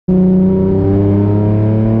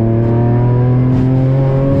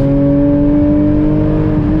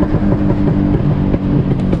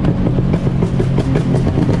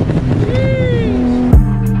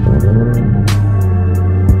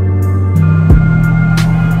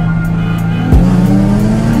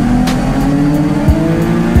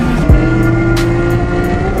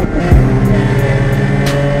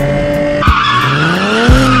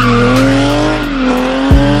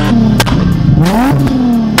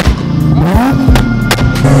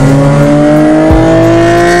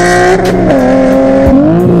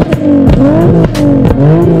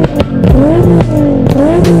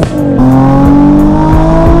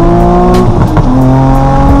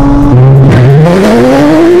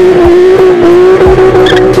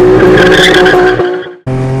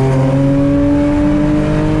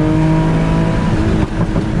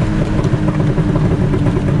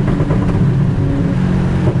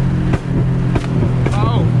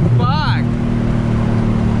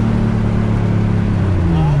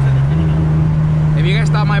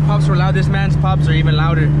pops were loud, this man's pops are even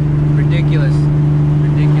louder. Ridiculous.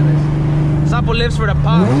 Sapo lives for the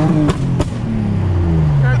pop.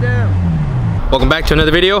 Goddamn. Welcome back to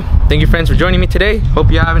another video. Thank you friends for joining me today.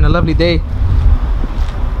 Hope you're having a lovely day.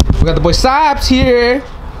 We got the boy Saps here.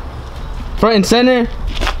 Front and center.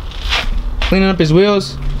 Cleaning up his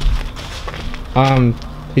wheels.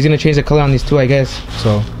 He's gonna change the color on these two, I guess.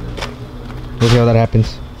 So we'll see how that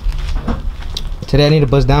happens. Today I need to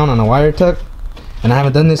buzz down on a Wiretuck. And I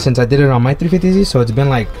haven't done this since I did it on my 350Z, so it's been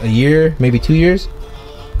like a year, maybe 2 years.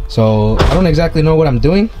 So I don't exactly know what I'm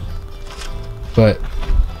doing, but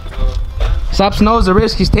Saps knows the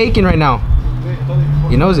risk he's taking right now.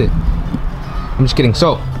 He knows it. I'm just kidding.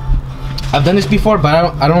 So I've done this before,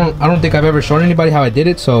 but I don't think I've ever shown anybody how I did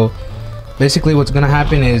it. So basically what's gonna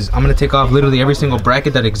happen is I'm gonna take off literally every single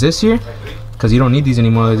bracket that exists here, because you don't need these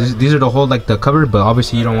anymore. These are to hold like the cover, but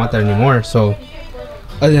obviously you don't want that anymore. So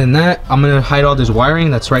other than that, I'm gonna hide all this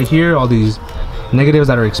wiring that's right here, all these negatives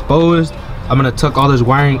that are exposed. I'm gonna tuck all this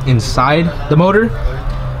wiring inside the motor.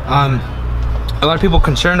 A lot of people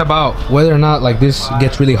concerned about whether or not like this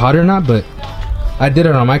gets really hot or not, but I did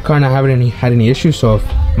it on my car and I haven't had any issues. So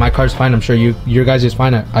if my car's fine, I'm sure your guys is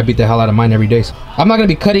fine. I beat the hell out of mine every day. So I'm not gonna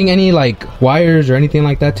be cutting any like wires or anything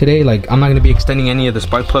like that today. Like I'm not gonna be extending any of the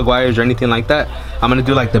spark plug wires or anything like that. I'm gonna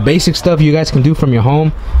do like the basic stuff you guys can do from your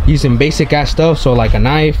home using basic ass stuff. So like a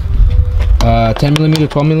knife, 10mm,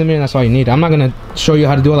 12mm, that's all you need. I'm not gonna show you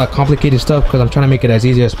how to do all that complicated stuff because I'm trying to make it as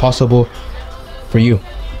easy as possible for you.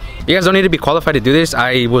 You guys don't need to be qualified to do this.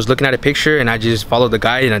 I was looking at a picture and I just followed the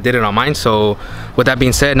guide and I did it on mine. So with that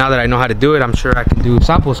being said, now that I know how to do it, I'm sure I can do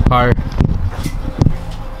Sapo's car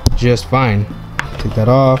just fine. Take that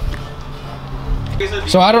off.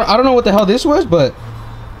 So I don't know what the hell this was, but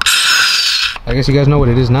I guess you guys know what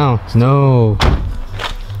it is now. No,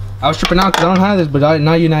 I was tripping out because I don't have this, but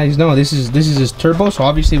now you guys know this is his turbo. So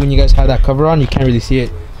obviously when you guys have that cover on, you can't really see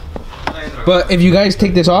it. But if you guys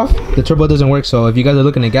take this off, the turbo doesn't work. So if you guys are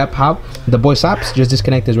looking to gap hop the boy Saps, just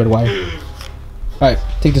disconnect this red wire. Alright,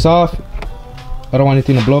 take this off. I don't want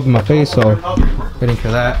anything to blow up in my face, so waiting for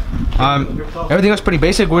that. Everything else pretty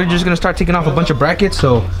basic. We're just gonna start taking off a bunch of brackets.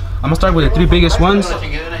 So I'm gonna start with the 3 biggest ones,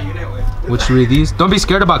 which are these. Don't be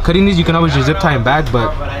scared about cutting these. You can always just zip tie them back,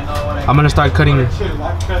 but I'm gonna start cutting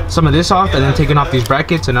some of this off and then taking off these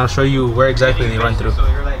brackets, and I'll show you where exactly they run through.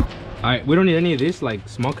 Alright, we don't need any of this like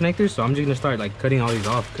small connectors, so I'm just gonna start like cutting all these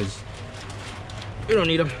off because we don't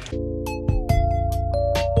need them.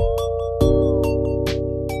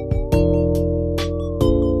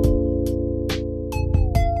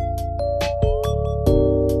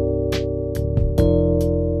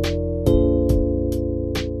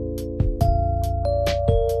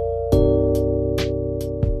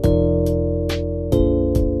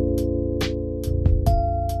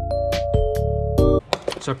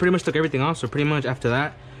 So I pretty much took everything off. So pretty much after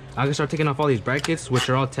that, I can start taking off all these brackets, which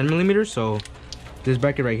are all 10mm. So this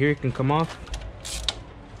bracket right here can come off.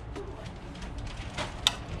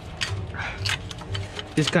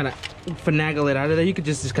 Just kind of finagle it out of there. You could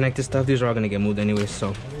just disconnect this stuff. These are all gonna get moved anyway,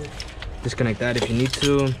 so disconnect that if you need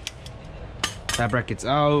to. That bracket's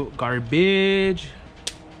out. Garbage.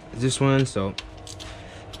 This one. So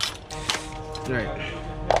all right,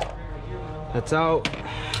 that's out.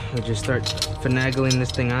 We'll just start finagling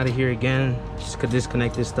this thing out of here again. Just could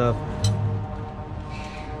disconnect this stuff.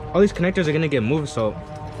 All these connectors are gonna get moved, so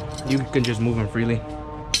you can just move them freely.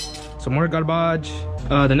 Some more garbage.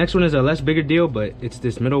 The next one is a less bigger deal, but it's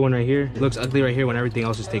this middle one right here. It looks ugly right here when everything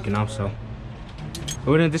else is taken off. So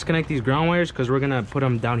we're gonna disconnect these ground wires because we're gonna put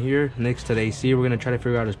them down here next to the AC. We're gonna try to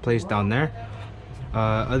figure out his place down there.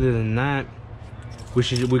 Other than that,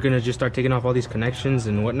 we're gonna just start taking off all these connections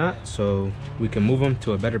and whatnot so we can move them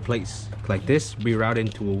to a better place like this, reroute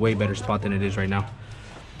into a way better spot than it is right now.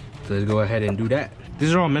 So let's go ahead and do that.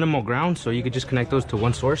 These are all minimal ground, so you could just connect those to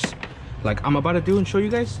one source like I'm about to do and show you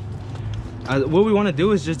guys. What we want to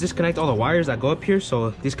do is just disconnect all the wires that go up here.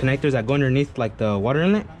 So these connectors that go underneath like the water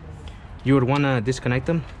inlet, you would want to disconnect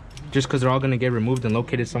them just because they're all going to get removed and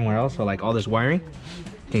located somewhere else. So like all this wiring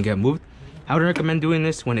can get moved. I would recommend doing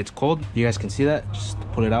this when it's cold. You guys can see that. Just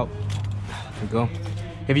pull it out. There we go.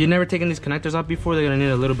 If you've never taken these connectors out before, they're gonna need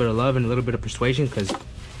a little bit of love and a little bit of persuasion, because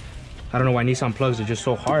I don't know why Nissan plugs are just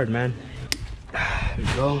so hard, man. There we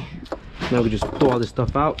go. Now we just pull all this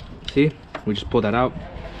stuff out. See? We just pull that out.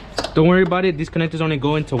 Don't worry about it. These connectors only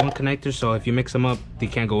go into one connector, so if you mix them up, they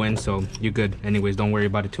can't go in, so you're good. Anyways, don't worry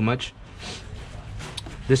about it too much.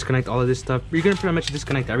 Disconnect all of this stuff. You're gonna pretty much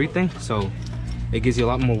disconnect everything, so it gives you a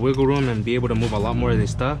lot more wiggle room and be able to move a lot more of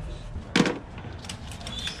this stuff.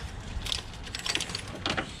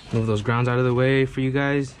 Move those grounds out of the way for you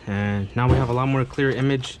guys, and now we have a lot more clear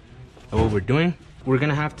image of what we're doing. We're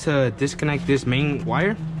gonna have to disconnect this main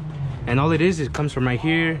wire, and all it is, it comes from right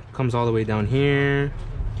here, comes all the way down here,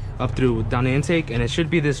 up through down the intake, and it should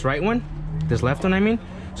be this right one, this left one I mean.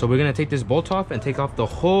 So we're gonna take this bolt off and take off the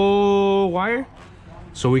whole wire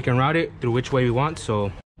so we can route it through which way we want.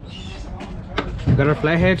 So we got our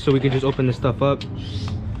flathead, so we can just open this stuff up.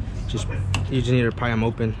 You just need to pry them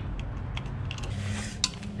open.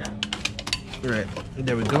 All right,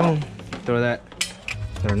 there we go. Throw that.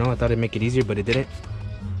 I don't know, I thought it'd make it easier, but it didn't.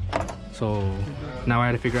 So now I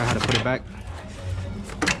had to figure out how to put it back.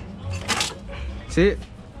 See it?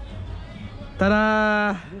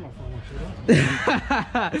 Ta-da!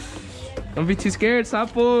 Don't be too scared,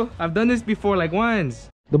 Sapo. I've done this before, like once.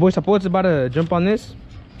 The boy Sapo is about to jump on this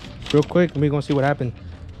real quick, and we're gonna see what happened.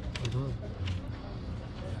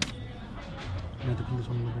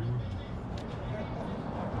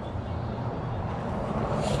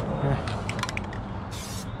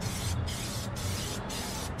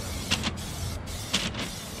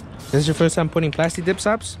 This is your first time putting plastic dip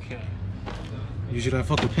stops? Okay. Usually I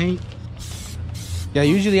fuck with paint. Yeah,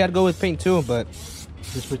 usually I'd go with paint too, but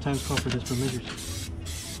desperate times call for desperate measures.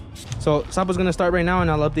 So Sapo's gonna start right now, and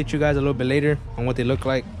I'll update you guys a little bit later on what they look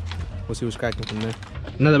like. We'll see what's cracking from there.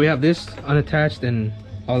 Now that we have this unattached and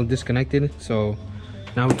all disconnected, so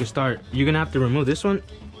now we can start. You're gonna have to remove this one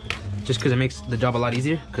just because it makes the job a lot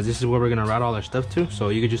easier, because this is where we're gonna route all our stuff to. So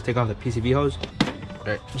you can just take off the PCV hose. All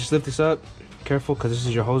right, just lift this up. Careful, because this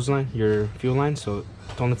is your hose line, your fuel line, so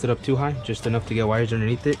don't lift it up too high, just enough to get wires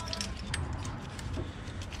underneath it.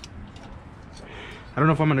 I don't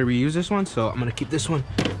know if I'm gonna reuse this one, so I'm gonna keep this one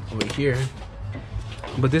over here.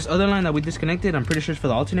 But this other line that we disconnected, I'm pretty sure it's for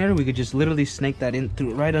the alternator. We could just literally snake that in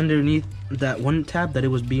through right underneath that one tab that it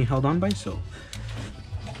was being held on by, so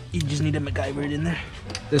you just need to MacGyver it in there.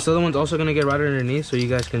 This other one's also gonna get right underneath, so you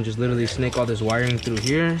guys can just literally snake all this wiring through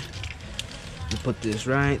here. You put this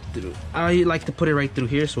right through. I like to put it right through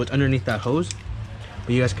here so it's underneath that hose,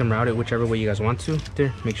 but you guys can route it whichever way you guys want to.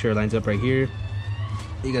 There, make sure it lines up right here.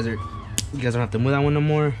 You guys don't have to move that one no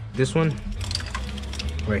more. This one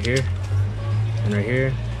right here and right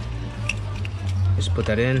here, just put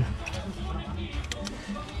that in.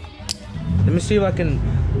 Let me see if I can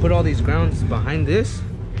put all these grounds behind this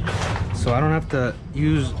so I don't have to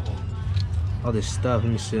use all this stuff.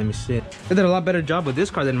 Let me see. They did a lot better job with this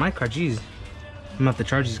car than my car. Jeez, I'm gonna have to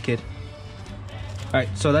charge this kid. All right,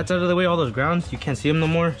 so that's out of the way. All those grounds, you can't see them no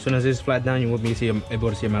more. As soon as it's flat down, you won't be able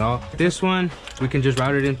to see them at all. This one, we can just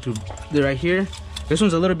route it into right here. This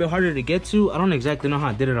one's a little bit harder to get to. I don't exactly know how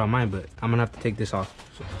I did it on mine, but I'm gonna have to take this off.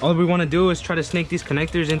 So all we wanna do is try to snake these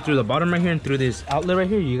connectors in through the bottom right here and through this outlet right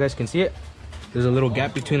here. You guys can see it. There's a little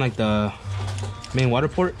gap between like the main water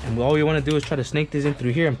port, and all we wanna do is try to snake this in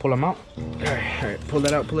through here and pull them out. All right, pull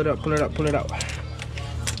that out, pull it out.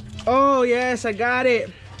 Oh yes, I got it.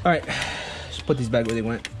 All right. Put these back where they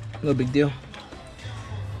went. No big deal.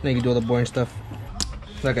 Now you can do all the boring stuff.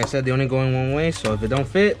 Like I said, they only go in one way, so if it don't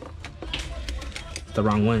fit, it's the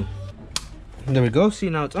wrong one. There we go. See,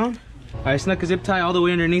 now it's on. I snuck a zip tie all the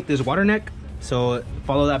way underneath this water neck, so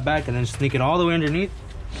follow that back and then sneak it all the way underneath.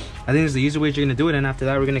 I think this is the easy way you're gonna do it, and after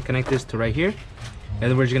that we're gonna connect this to right here,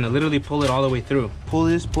 and then we're just gonna literally pull it all the way through. Pull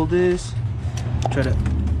this, try to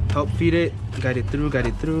help feed it, guide it through.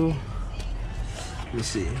 Let me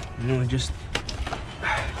see. And then we just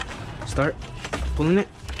start pulling it,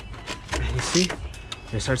 and you see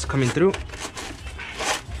it starts coming through.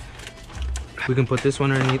 We can put this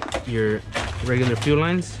one underneath your regular fuel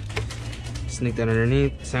lines, sneak that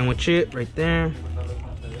underneath, sandwich it right there,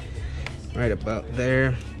 right about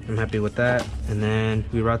there. I'm happy with that. And then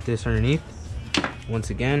we route this underneath once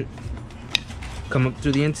again, come up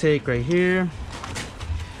through the intake right here,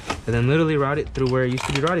 and then literally route it through where it used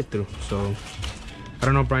to be routed through. So I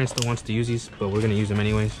don't know if Brian still wants to use these, but we're gonna use them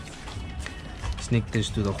anyways. Sneak this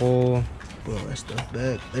through the hole, pull all that stuff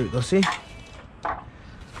back. There we go, see?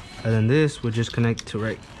 And then this will just connect to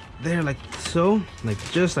right there, like so,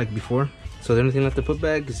 just like before. So the only thing left to put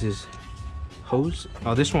back is this hose.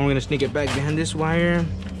 Oh, this one we're gonna sneak it back behind this wire,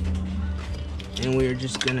 and we're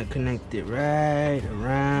just gonna connect it right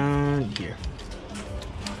around here.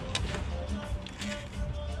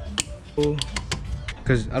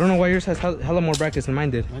 Because I don't know why yours has hella more brackets than mine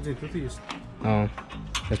did. Mine did cookies. Oh,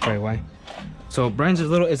 that's probably why. So Brian's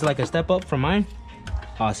is like a step up from mine.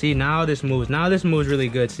 Oh, see, now this moves. Now this moves really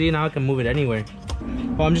good. See, now I can move it anywhere.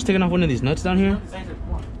 Oh, I'm just taking off one of these nuts down here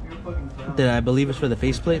that I believe is for the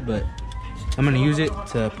faceplate, but I'm gonna use it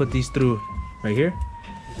to put these through right here.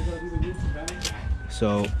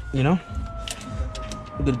 So, you know,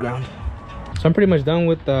 good ground. So I'm pretty much done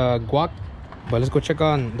with the guac, but let's go check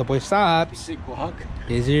on the boy Saab. You say guac?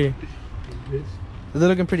 Is here. They're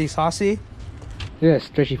looking pretty saucy. Look at that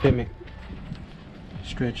stretchy fitment.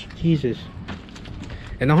 Stretch. Jesus.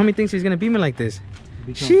 And the homie thinks he's gonna beat me like this.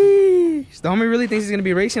 Sheesh. The homie really thinks he's gonna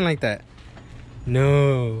be racing like that.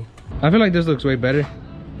 No. I feel like this looks way better.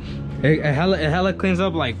 It hella cleans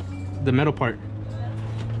up like the metal part.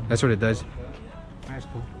 That's what it does. That's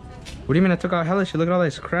cool. What do you mean I took out hella shit? Look at all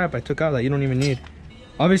this crap I took out that you don't even need.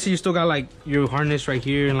 Obviously you still got like your harness right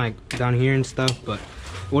here and like down here and stuff, but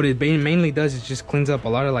what it mainly does is just cleans up a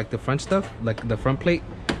lot of like the front stuff, like the front plate.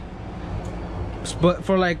 But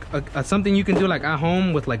for like something you can do like at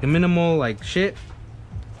home with like a minimal like shit,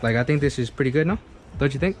 like I think this is pretty good, no?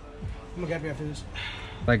 Don't you think? I'm gonna get me after this.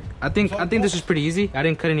 Like I think this is pretty easy. I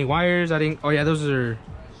didn't cut any wires. Oh yeah, those are,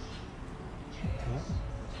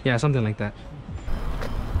 yeah, something like that.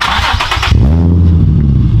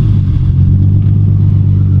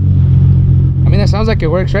 I mean, that sounds like it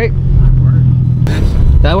works, right?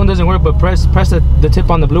 That one doesn't work, but press the tip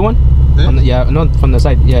on the blue one. On the, yeah, no, from the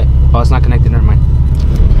side. Yeah. Oh, it's not connected. Never mind.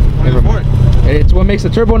 Never mind. It's what makes the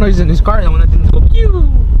turbo noise in his car. And when that thing goes, pew!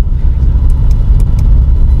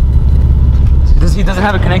 He doesn't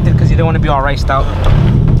have it connected because he don't want to be all riced out.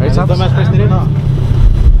 Right,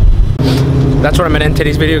 that's what I'm gonna end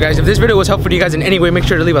today's video, guys. If this video was helpful to you guys in any way, make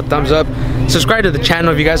sure to leave a thumbs up. Subscribe to the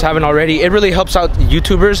channel if you guys haven't already. It really helps out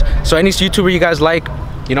YouTubers. So any YouTuber you guys like,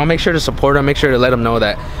 you know, make sure to support them. Make sure to let them know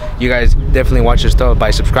that you guys definitely watch their stuff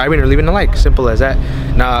by subscribing or leaving a like. Simple as that.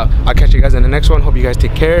 Now, I'll catch you guys in the next one. Hope you guys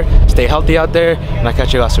take care. Stay healthy out there. And I'll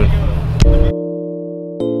catch you guys soon.